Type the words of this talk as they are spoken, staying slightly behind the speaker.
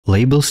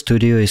Label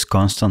Studio is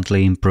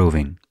constantly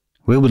improving.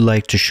 We would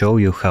like to show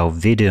you how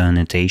video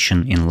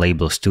annotation in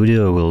Label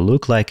Studio will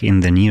look like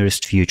in the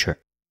nearest future.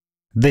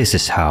 This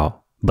is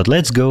how, but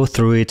let's go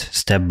through it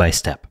step by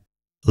step.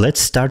 Let's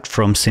start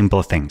from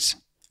simple things.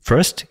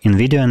 First, in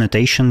video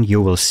annotation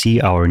you will see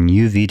our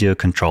new video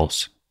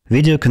controls.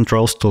 Video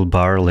controls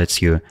toolbar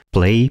lets you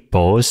play,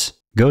 pause,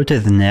 go to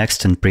the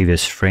next and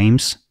previous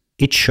frames.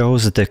 It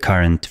shows the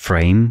current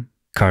frame,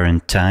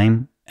 current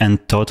time,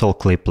 and total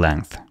clip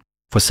length.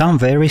 For some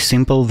very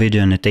simple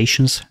video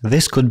annotations,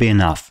 this could be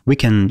enough. We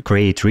can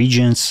create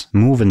regions,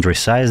 move and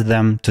resize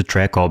them to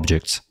track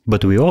objects,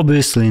 but we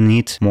obviously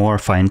need more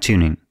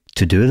fine-tuning.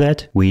 To do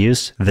that, we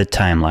use the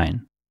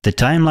timeline. The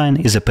timeline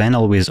is a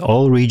panel with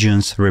all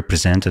regions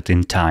represented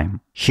in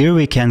time. Here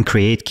we can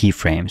create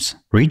keyframes.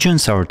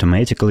 Regions are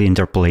automatically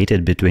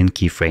interpolated between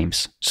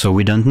keyframes, so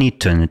we don't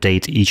need to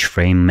annotate each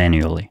frame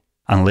manually.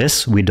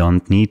 Unless we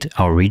don't need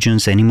our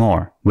regions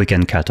anymore. We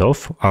can cut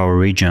off our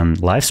region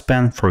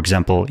lifespan, for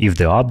example, if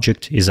the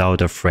object is out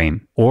of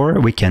frame. Or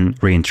we can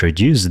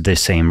reintroduce the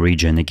same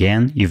region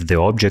again if the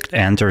object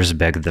enters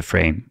back the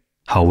frame.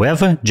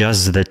 However,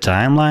 just the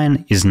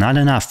timeline is not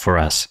enough for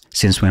us,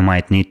 since we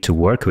might need to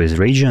work with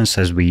regions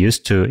as we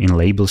used to in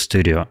Label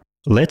Studio.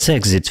 Let's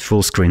exit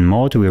full screen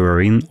mode we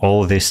were in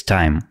all this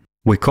time.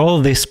 We call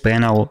this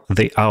panel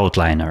the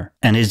outliner,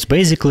 and it's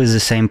basically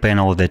the same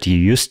panel that you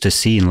used to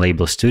see in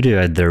Label Studio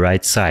at the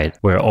right side,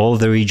 where all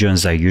the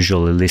regions are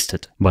usually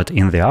listed. But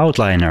in the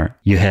outliner,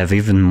 you have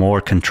even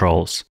more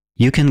controls.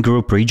 You can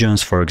group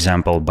regions, for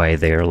example, by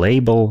their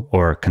label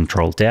or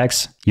control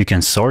tags, you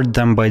can sort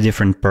them by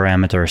different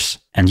parameters,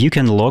 and you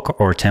can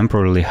lock or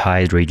temporarily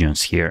hide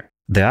regions here.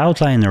 The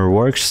outliner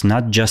works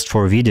not just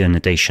for video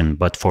annotation,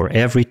 but for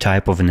every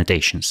type of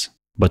annotations.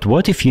 But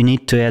what if you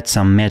need to add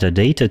some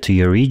metadata to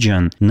your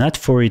region not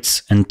for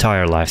its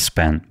entire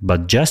lifespan,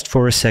 but just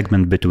for a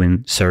segment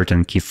between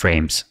certain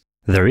keyframes?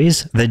 There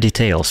is the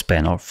Details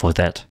panel for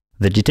that.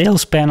 The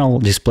Details panel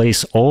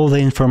displays all the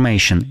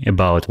information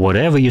about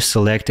whatever you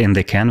select in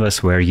the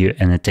canvas where you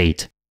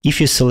annotate. If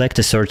you select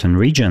a certain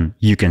region,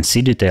 you can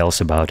see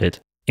details about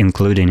it,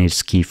 including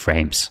its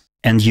keyframes.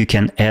 And you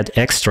can add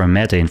extra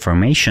meta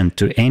information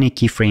to any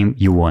keyframe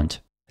you want.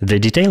 The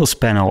Details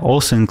panel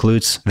also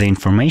includes the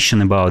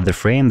information about the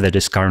frame that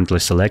is currently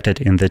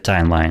selected in the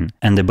timeline,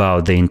 and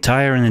about the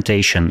entire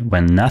annotation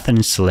when nothing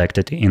is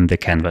selected in the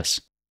canvas.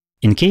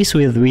 In case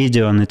with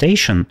video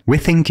annotation, we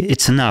think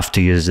it's enough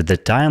to use the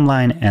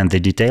timeline and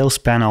the Details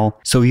panel,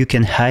 so you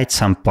can hide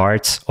some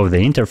parts of the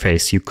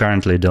interface you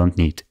currently don't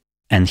need.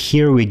 And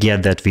here we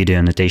get that video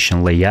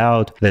annotation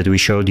layout that we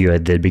showed you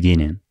at the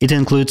beginning. It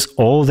includes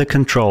all the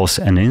controls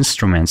and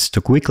instruments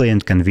to quickly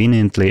and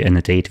conveniently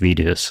annotate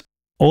videos.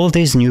 All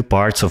these new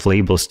parts of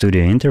Label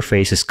Studio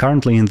interface is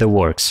currently in the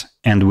works,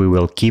 and we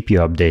will keep you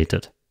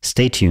updated.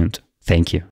 Stay tuned. Thank you.